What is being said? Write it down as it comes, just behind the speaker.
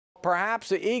Perhaps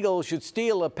the Eagles should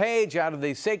steal a page out of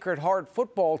the Sacred Heart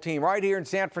football team right here in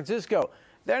San Francisco.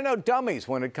 They're no dummies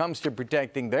when it comes to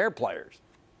protecting their players.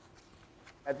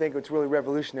 I think what's really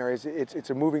revolutionary is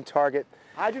it's a moving target.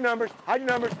 Hide your numbers, hide your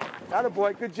numbers.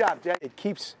 Attaboy, good job, Jack. It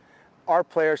keeps our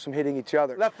players from hitting each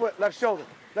other. Left foot, left shoulder,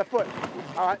 left foot.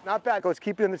 All right, not bad. Let's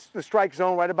keep it in the strike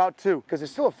zone right about 2, because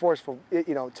it's still a forceful,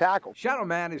 tackle.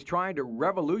 Shadowman is trying to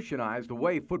revolutionize the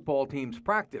way football teams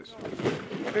practice.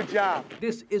 Good job.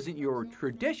 This isn't your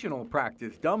traditional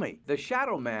practice dummy. The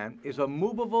Shadowman is a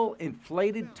movable,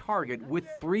 inflated target with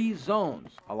 3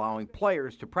 zones, allowing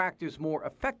players to practice more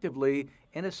effectively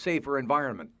in a safer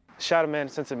environment. Shadowman,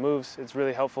 since it moves, it's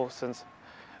really helpful since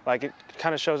it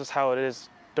kind of shows us how it is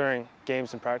during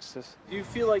games and practices. Do you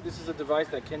feel like this is a device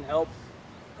that can help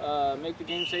make the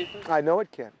game safer? I know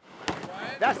it can.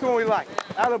 That's the one we like.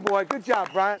 Attaboy, good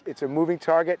job, Bryant. It's a moving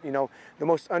target. The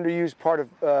most underused part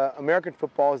of American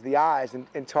football is the eyes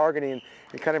and targeting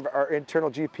and kind of our internal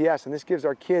GPS. And this gives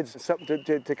our kids something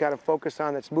to kind of focus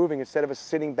on that's moving instead of a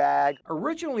sitting bag.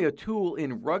 Originally a tool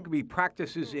in rugby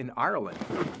practices in Ireland.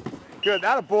 Good,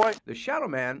 attaboy. The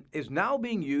Shadowman is now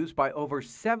being used by over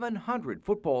 700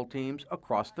 football teams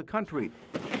across the country.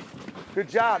 Good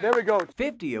job, there we go.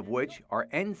 50 of which are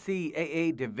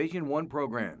NCAA Division I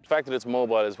programs. The fact that it's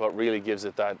mobile is what really gives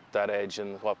it that edge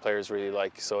and what players really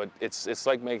like. So it's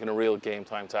like making a real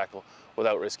game-time tackle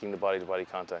without risking the body-to-body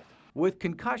contact. With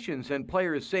concussions and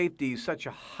players' safety such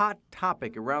a hot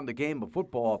topic around the game of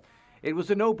football, it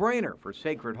was a no-brainer for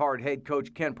Sacred Heart head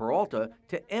coach Ken Peralta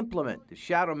to implement the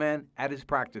Shadowman at his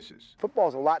practices. Football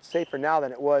is a lot safer now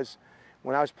than it was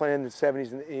when I was playing in the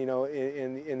 70s and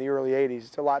in the early 80s.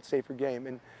 It's a lot safer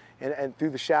game, and through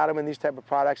the Shadowman, these type of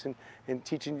products, and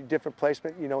teaching you different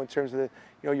placement, in terms of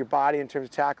your body, in terms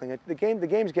of tackling. The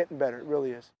game's getting better. It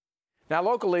really is. Now,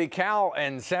 locally, Cal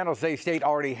and San Jose State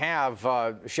already have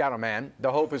Shadowman.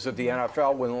 The hope is that the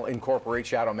NFL will incorporate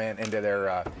Shadowman into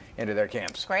their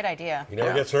camps. Great idea. He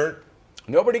never gets hurt.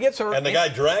 Nobody gets hurt. And the guy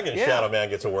dragging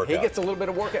Shadowman gets a workout. He gets a little bit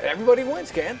of workout. Everybody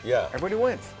wins, Ken. Yeah. Everybody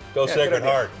wins. Go Sacred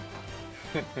Heart.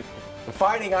 The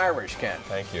Fighting Irish, Ken.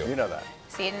 Thank you. You know that.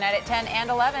 See you tonight at 10 and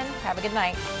 11. Have a good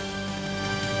night.